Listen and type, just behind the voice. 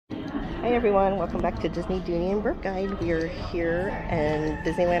Hi everyone, welcome back to Disney Dooney Bourke Guide. We are here in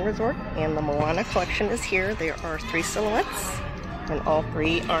Disneyland Resort and the Moana collection is here. There are 3 silhouettes and all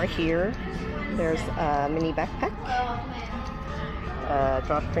 3 are here. There's a mini backpack, a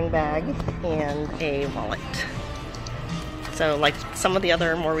drawstring bag, and a wallet. So like some of the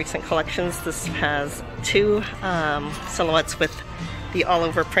other more recent collections, this has 2 silhouettes with the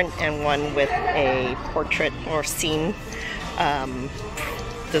all-over print and one with a portrait or scene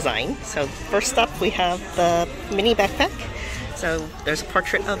design. So first up we have the mini backpack. So there's a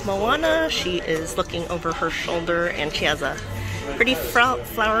portrait of Moana. She is looking over her shoulder and she has a pretty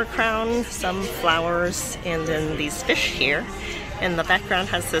flower crown, some flowers, and then these fish here. And the background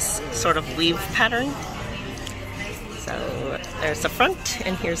has this sort of weave pattern. So there's the front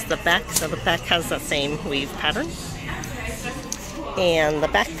and here's the back. So the back has the same weave pattern. And the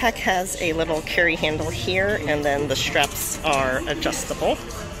backpack has a little carry handle here, and then the straps are adjustable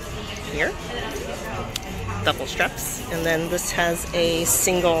here, double straps. And then this has a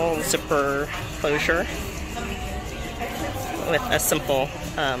single zipper closure with a simple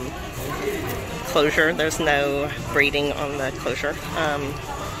closure. There's no braiding on the closure.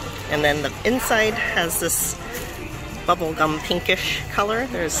 And then the inside has this bubblegum pinkish color.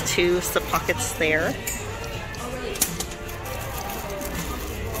 There's 2 slip pockets there.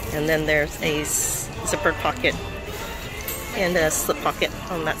 And then there's a zippered pocket and a slip pocket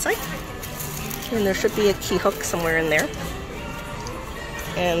on that side. And there should be a key hook somewhere in there.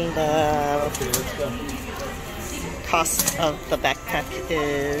 And the cost of the backpack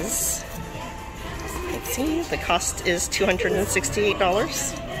is, let's see, the cost is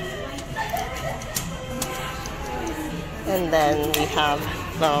 $268. And then we have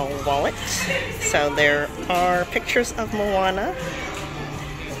the wallet. So there are pictures of Moana.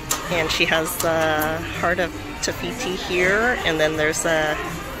 And she has the heart of Tafiti here, and then there's a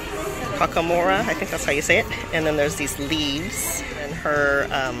kakamora, I think that's how you say it, and then there's these leaves, and her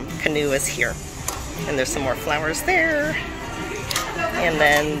canoe is here. And there's some more flowers there, and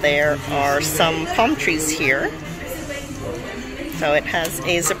then there are some palm trees here. So it has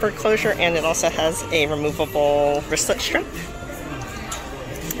a zipper closure, and it also has a removable wristlet strap.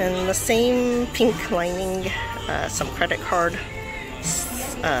 And the same pink lining, some credit card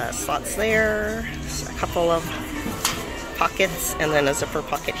slots there, a couple of pockets, and then a zipper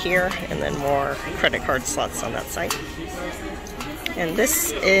pocket here, and then more credit card slots on that side. And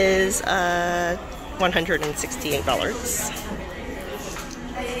this is $168.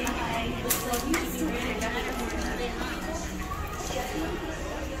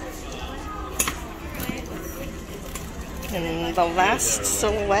 And the last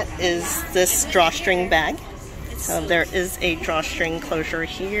silhouette is this drawstring bag. So there is a drawstring closure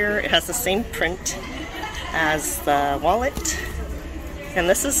here. It has the same print as the wallet. And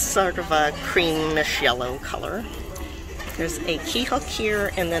this is sort of a creamish yellow color. There's a key hook here,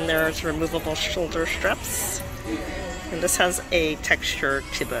 and then there's removable shoulder straps. And this has a texture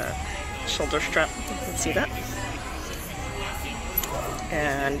to the shoulder strap. You can see that.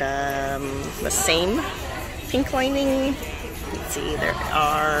 And the same pink lining. Let's see,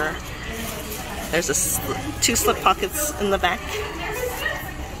 there's 2 slip pockets in the back,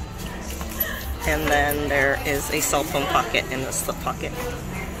 and then there is a cell phone pocket and a slip pocket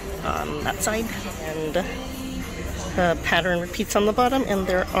on that side, and the pattern repeats on the bottom, and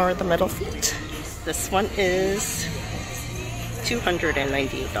there are the metal feet. This one is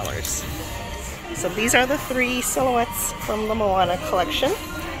 $298. So these are the 3 silhouettes from the Moana collection,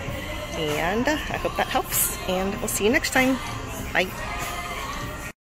 and I hope that helps, and we'll see you next time. Bye.